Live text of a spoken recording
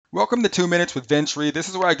Welcome to 2 Minutes with Vince Reed. This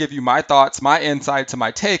is where I give you my thoughts, my insights, and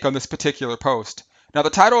my take on this particular post. Now, the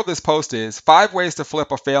title of this post is 5 Ways to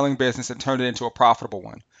Flip a Failing Business and Turn It into a Profitable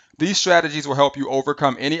One. These strategies will help you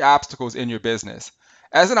overcome any obstacles in your business.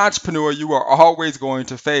 As an entrepreneur, you are always going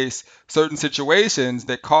to face certain situations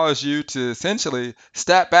that cause you to essentially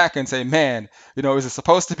step back and say, man, is it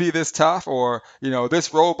supposed to be this tough? Or, this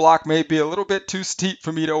roadblock may be a little bit too steep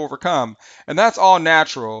for me to overcome. And that's all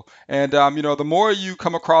natural. And the more you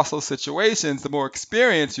come across those situations, the more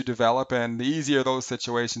experience you develop, and the easier those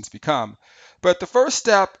situations become. But the first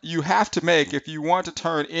step you have to make if you want to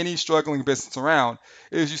turn any struggling business around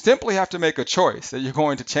is you simply have to make a choice that you're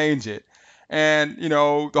going to change it. And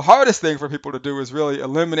the hardest thing for people to do is really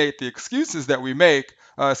eliminate the excuses that we make,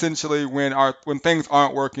 essentially when things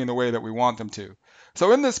aren't working the way that we want them to.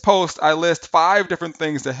 So in this post, I list 5 different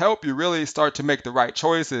things to help you really start to make the right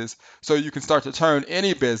choices so you can start to turn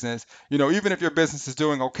any business, even if your business is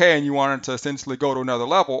doing okay and you want it to essentially go to another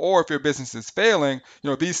level, or if your business is failing,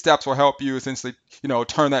 these steps will help you essentially,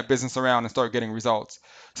 turn that business around and start getting results.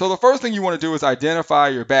 So the first thing you want to do is identify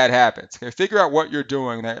your bad habits. Okay, figure out what you're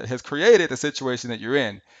doing that has created the situation that you're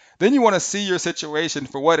in. Then you want to see your situation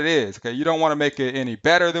for what it is. Okay, you don't want to make it any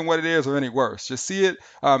better than what it is or any worse. Just see it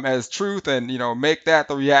as truth, and make that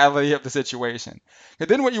the reality of the situation. Okay,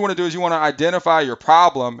 then what you want to do is you want to identify your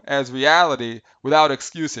problem as reality without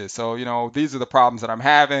excuses. So these are the problems that I'm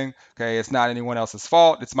having. Okay, it's not anyone else's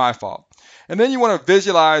fault. It's my fault. And then you want to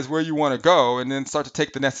visualize where you want to go and then start to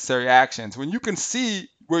take the necessary actions. When you can see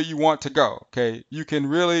where you want to go, okay, you can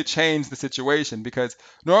really change the situation, because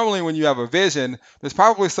normally when you have a vision, there's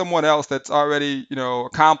probably someone else that's already,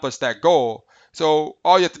 accomplished that goal. So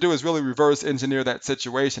all you have to do is really reverse engineer that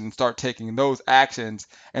situation and start taking those actions.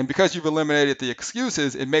 And because you've eliminated the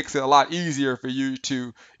excuses, it makes it a lot easier for you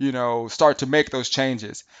to, start to make those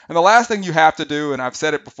changes. And the last thing you have to do, and I've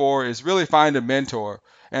said it before, is really find a mentor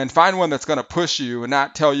and find one that's going to push you and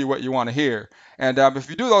not tell you what you want to hear. And if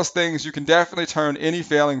you do those things, you can definitely turn any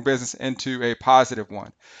failing business into a positive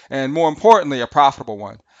one, and more importantly, a profitable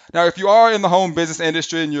one. Now, if you are in the home business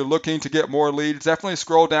industry and you're looking to get more leads, definitely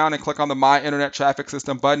scroll down and click on the My Internet Traffic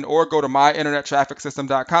System button, or go to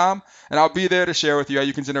myinternettrafficsystem.com, and I'll be there to share with you how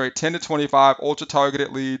you can generate 10 to 25 ultra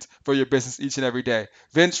targeted leads for your business each and every day.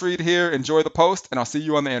 Vince Reed here. Enjoy the post, and I'll see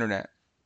you on the internet.